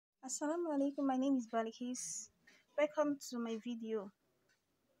Assalamu alaikum, my name is Balikis. Welcome to my video.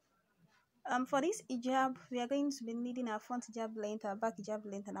 For this hijab, we are going to be needing our front hijab length, our back hijab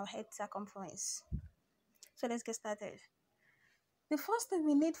length, and our head circumference. So let's get started. The first thing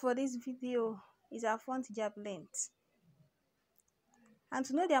we need for this video is our front hijab length. And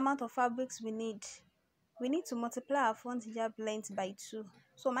to know the amount of fabrics we need to multiply our front hijab length by 2.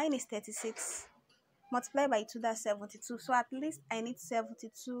 So mine is 36. Multiply by 2, that's 72. So at least I need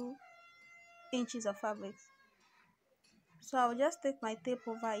 72 inches of fabric. So I'll just take my tape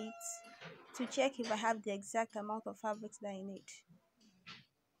over it to check if I have the exact amount of fabrics that I need.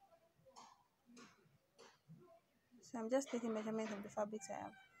 So I'm just taking measurement of the fabrics I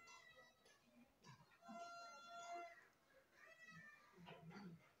have.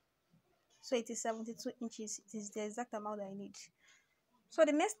 So it is 72 inches. It is the exact amount that I need. So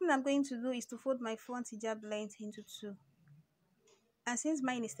the next thing I'm going to do is to fold my front hijab length into 2. And since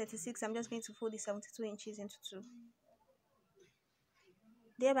mine is 36, I'm just going to fold the 72 inches into 2.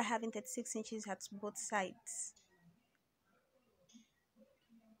 Thereby having 36 inches at both sides.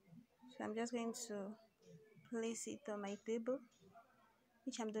 So I'm just going to place it on my table,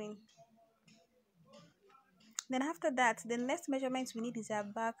 which I'm doing. Then after that, the next measurement we need is our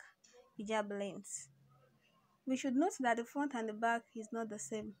back hijab length. We should note that the front and the back is not the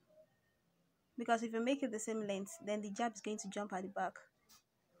same, because if you make it the same length, then the hijab is going to jump at the back.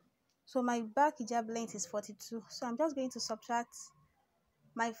 So my back hijab length is 42. So I'm just going to subtract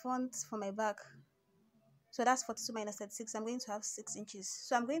my front from my back. So that's 42 minus 36. I'm going to have 6 inches.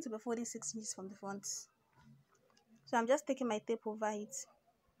 So I'm going to be folding 6 inches from the front. So I'm just taking my tape over it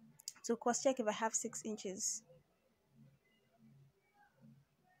to cross check if I have 6 inches.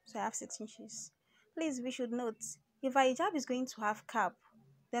 So I have 6 inches. Please, we should note, if our hijab is going to have cap,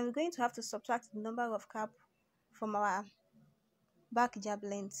 then we're going to have to subtract the number of cap from our back hijab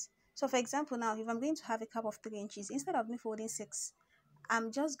length. So for example, now if I'm going to have a cap of 3 inches, instead of me folding 6,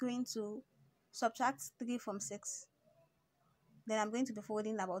 I'm just going to subtract 3 from 6. Then I'm going to be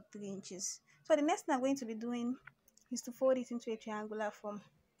folding about 3 inches. So the next thing I'm going to be doing is to fold it into a triangular form,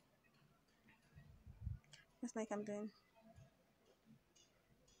 just like I'm doing.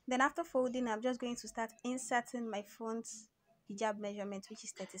 Then after folding, I'm just going to start inserting my front hijab measurement, which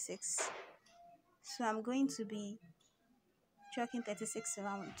is 36. So I'm going to be chalking 36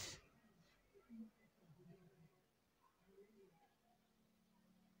 around.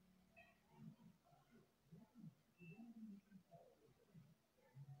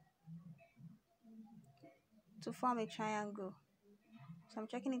 To form a triangle. So I'm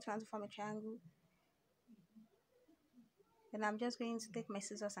checking it around to form a triangle. Then I'm just going to take my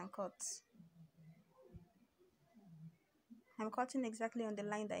scissors and cut. I'm cutting exactly on the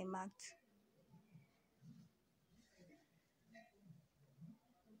line that I marked.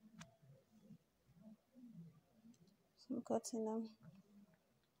 So I'm cutting now.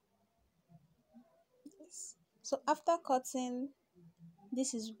 Yes. So after cutting,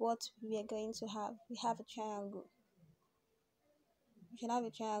 this is what we are going to have. We have a triangle. We should have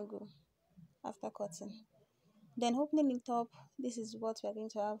a triangle after cutting. Then opening it up, this is what we are going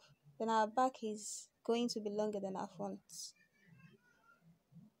to have. Then our back is going to be longer than our front.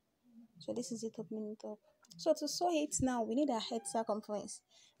 So this is it, opening it up. So to sew it now, we need our head circumference.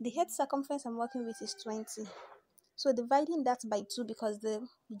 The head circumference I'm working with is 20. So dividing that by 2, because the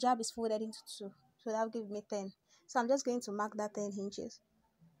hijab is folded into 2. So that will give me 10. So I'm just going to mark that 10 inches.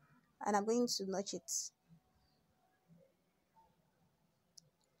 And I'm going to notch it.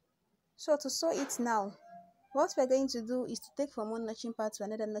 So to sew it now, what we're going to do is to take from one notching part to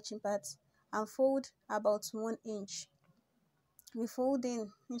another notching part and fold about 1 inch. We fold in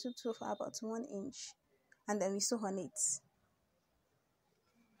into 2 for about 1 inch, and then we sew on it.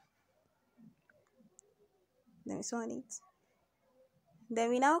 Then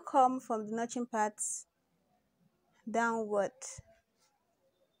we now come from the notching parts downward.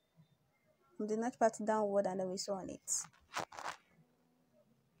 From the notch part downward, and then we sew on it.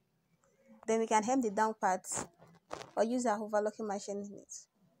 Then we can hem the down part or use our overlocking machine in it.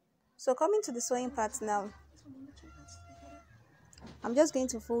 So coming to the sewing part now, I'm just going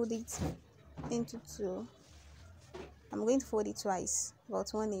to fold it into 2. I'm going to fold it twice,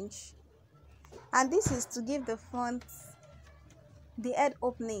 about 1 inch. And this is to give the front, the head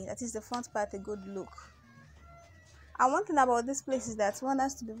opening, that is the front part, a good look. And one thing about this place is that one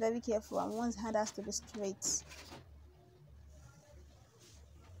has to be very careful and one's hand has to be straight.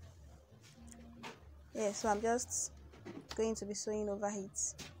 Yeah, so I'm just going to be sewing over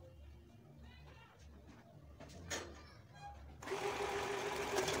it.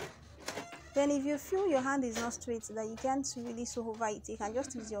 Then if you feel your hand is not straight, that you can't really sew over it, you can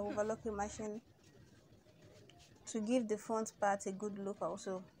just use your overlocking machine to give the front part a good look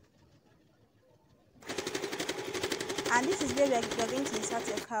also. And this is where we are going to insert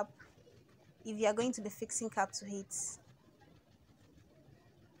your cap if you are going to be fixing cap to it.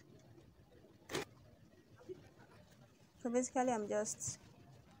 So basically I'm just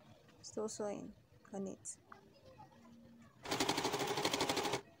still sewing on it.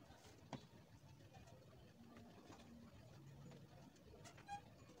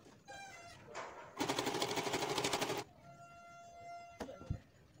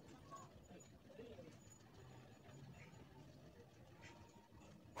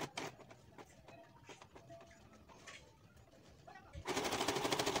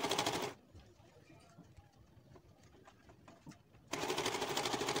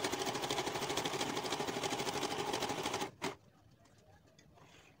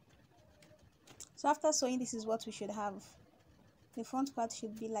 So after sewing, this is what we should have. The front part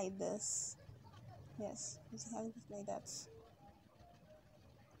should be like this. Yes, it's like that.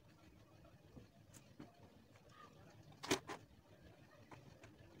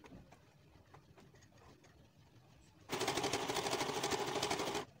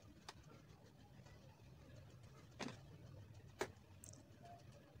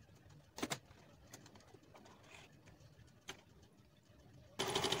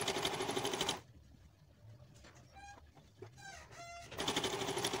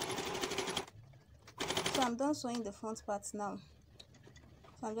 So I'm done sewing the front part now.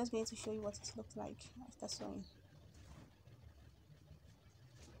 So I'm just going to show you what it looked like after sewing.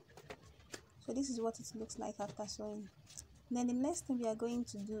 So this is what it looks like after sewing. Then the next thing we are going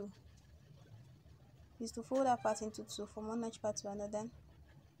to do is to fold our part into two, from one notch part to another.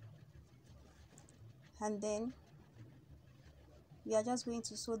 And then we are just going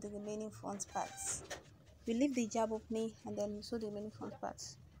to sew the remaining front parts. We leave the hijab opening and then we sew the remaining front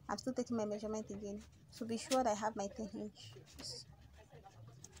parts. I'm still taking my measurement again, so be sure that I have my 10-inch.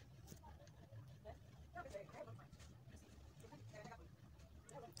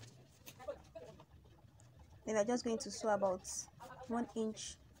 Then we're just going to sew about 1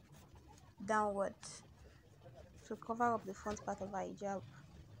 inch downward to cover up the front part of our hijab.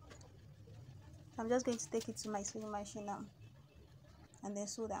 I'm just going to take it to my sewing machine now and then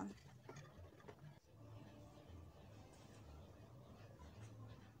sew down.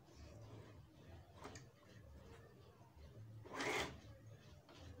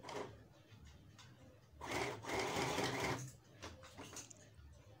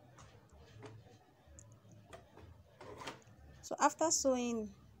 So after sewing,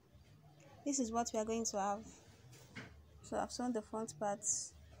 this is what we are going to have. So I've sewn the front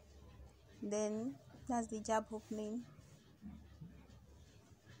parts, then that's the hijab opening.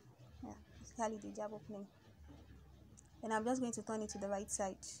 Yeah, basically the hijab opening. And I'm just going to turn it to the right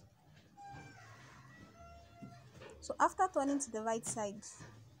side. So after turning to the right side,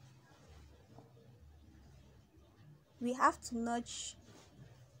 we have to notch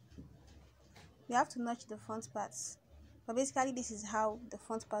the front parts. But basically this is how the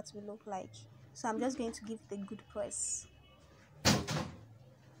front parts will look like. So I'm just going to give it a good press.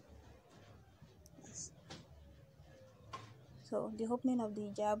 Yes. So the opening of the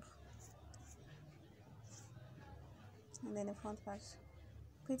hijab and then the front part.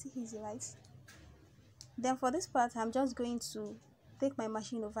 Pretty easy, right? Then for this part, I'm just going to take my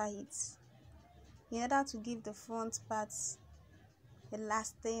machine over it in order to give the front parts a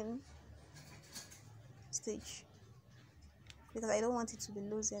lasting stitch, because I don't want it to be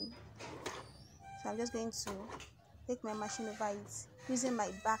loosened. So I'm just going to take my machine over it using my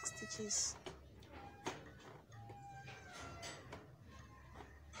back stitches.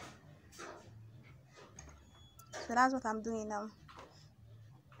 So that's what I'm doing now.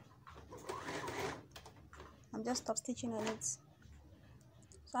 I'm just top stitching on it.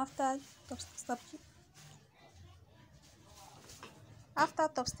 So after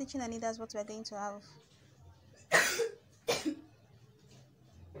top stitching on it, that's what we're going to have.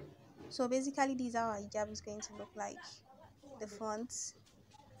 So basically this is how our hijab is going to look like. The front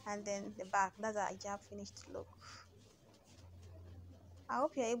and then the back. That's our hijab finished look. I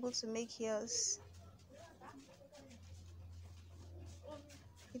hope you're able to make yours.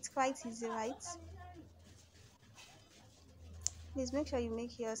 It's quite easy, right? Please make sure you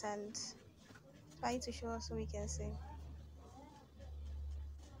make yours and try to show us so we can see.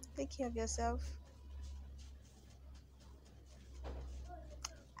 Take care of yourself.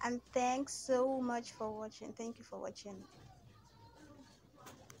 And thanks so much for watching. Thank you for watching.